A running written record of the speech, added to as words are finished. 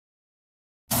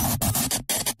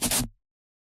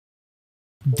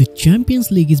The Champions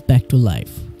League is back to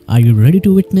life. Are you ready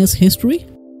to witness history?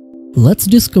 Let's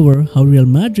discover how Real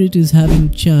Madrid is having a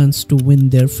chance to win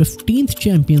their 15th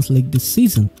Champions League this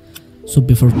season. So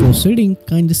before proceeding,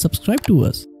 kindly subscribe to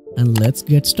us and let's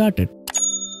get started.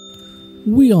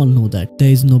 We all know that there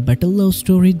is no better love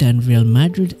story than Real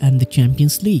Madrid and the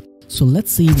Champions League. So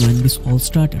let's see when this all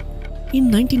started. In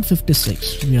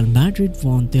 1956, Real Madrid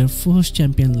won their first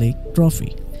Champions League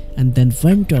trophy and then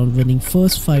went on winning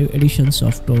first 5 editions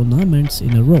of tournaments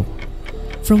in a row.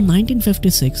 From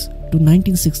 1956 to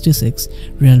 1966,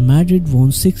 Real Madrid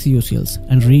won 6 UCLs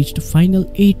and reached final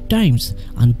 8 times.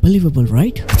 Unbelievable,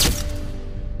 right?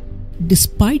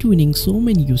 Despite winning so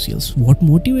many UCLs, what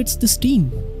motivates this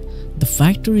team? The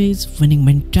factor is winning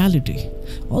mentality.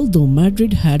 Although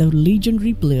Madrid had a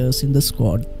legendary players in the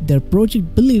squad, their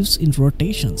project believes in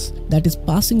rotations, that is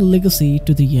passing a legacy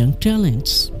to the young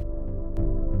talents.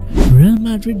 Real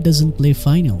Madrid doesn't play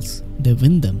finals, they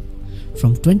win them.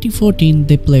 From 2014,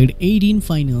 they played 18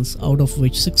 finals, out of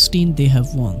which 16 they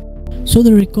have won. So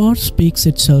the record speaks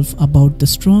itself about the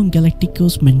strong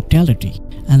Galacticos mentality.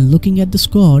 And looking at the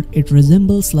squad, it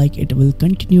resembles like it will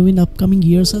continue in upcoming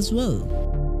years as well.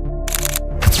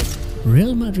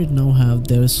 Real Madrid now have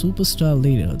their superstar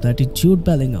leader, that is Jude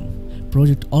Bellingham.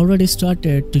 Project already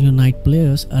started to unite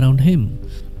players around him.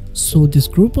 So this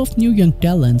group of new young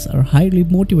talents are highly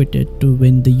motivated to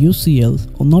win the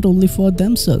UCL, not only for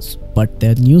themselves but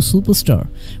their new superstar,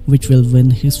 which will win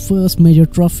his first major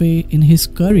trophy in his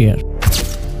career.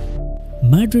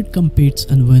 Madrid competes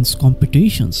and wins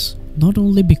competitions, not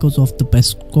only because of the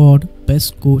best squad,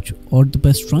 best coach or the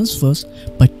best transfers,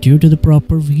 but due to the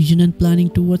proper vision and planning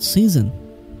towards season.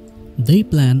 They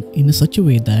plan in such a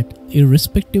way that,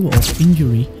 irrespective of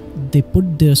injury, they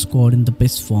put their squad in the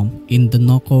best form in the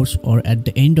knockouts or at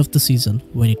the end of the season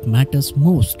when it matters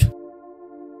most.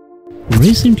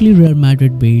 Recently, Real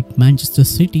Madrid beat Manchester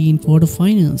City in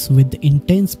quarterfinals with the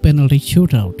intense penalty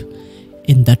shootout.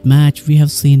 In that match, we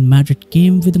have seen Madrid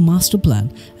came with a master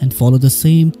plan and follow the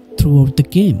same throughout the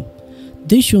game.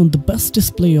 They shown the best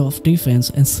display of defense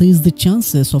and seized the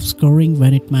chances of scoring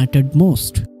when it mattered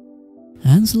most.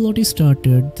 Ancelotti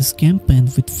started this campaign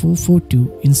with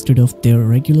 4-4-2 instead of their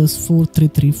regular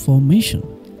 4-3-3 formation.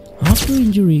 After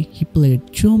injury, he played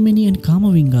Tchouaméni and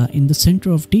Camavinga in the center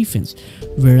of defense,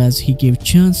 whereas he gave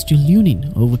chance to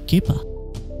Lunin over Kepa.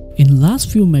 In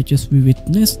last few matches, we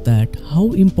witnessed that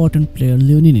how important player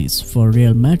Lunin is for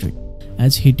Real Madrid,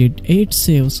 as he did 8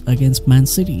 saves against Man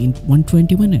City in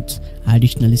 120 minutes,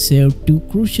 additionally saved 2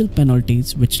 crucial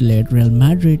penalties which led Real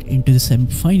Madrid into the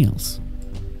semi-finals.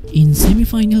 In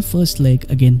semi-final first leg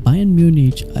against Bayern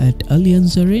Munich at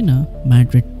Allianz Arena,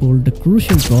 Madrid pulled a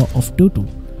crucial draw of 2-2.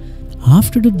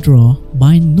 After the draw,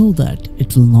 Bayern knew that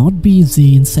it will not be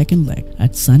easy in second leg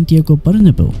at Santiago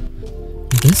Bernabeu.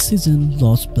 This season,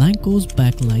 Los Blancos'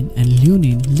 backline and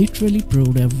Lunin literally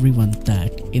proved everyone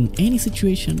that in any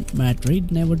situation,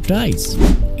 Madrid never dies.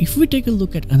 If we take a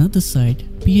look at another side,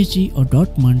 PSG or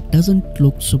Dortmund doesn't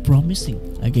look so promising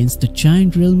against the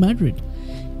giant Real Madrid.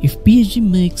 If PSG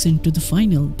makes into the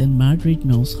final, then Madrid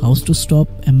knows how to stop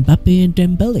Mbappe and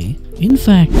Dembele. In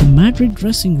fact, the Madrid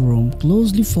dressing room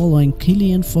closely following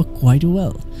Kylian for quite a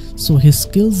while, so his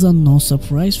skills are no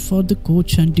surprise for the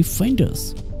coach and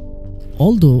defenders.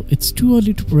 Although it's too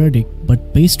early to predict,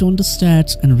 but based on the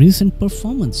stats and recent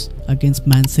performance against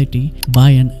Man City,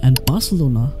 Bayern and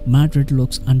Barcelona, Madrid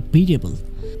looks unbeatable.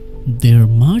 They're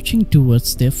marching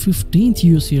towards their 15th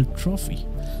UCL trophy.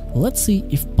 Let's see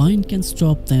if Bayern can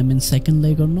stop them in second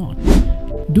leg or not.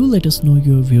 Do let us know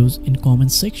your views in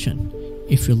comment section.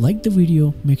 If you like the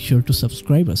video, make sure to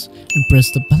subscribe us and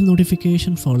press the bell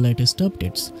notification for latest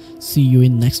updates. See you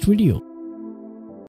in next video.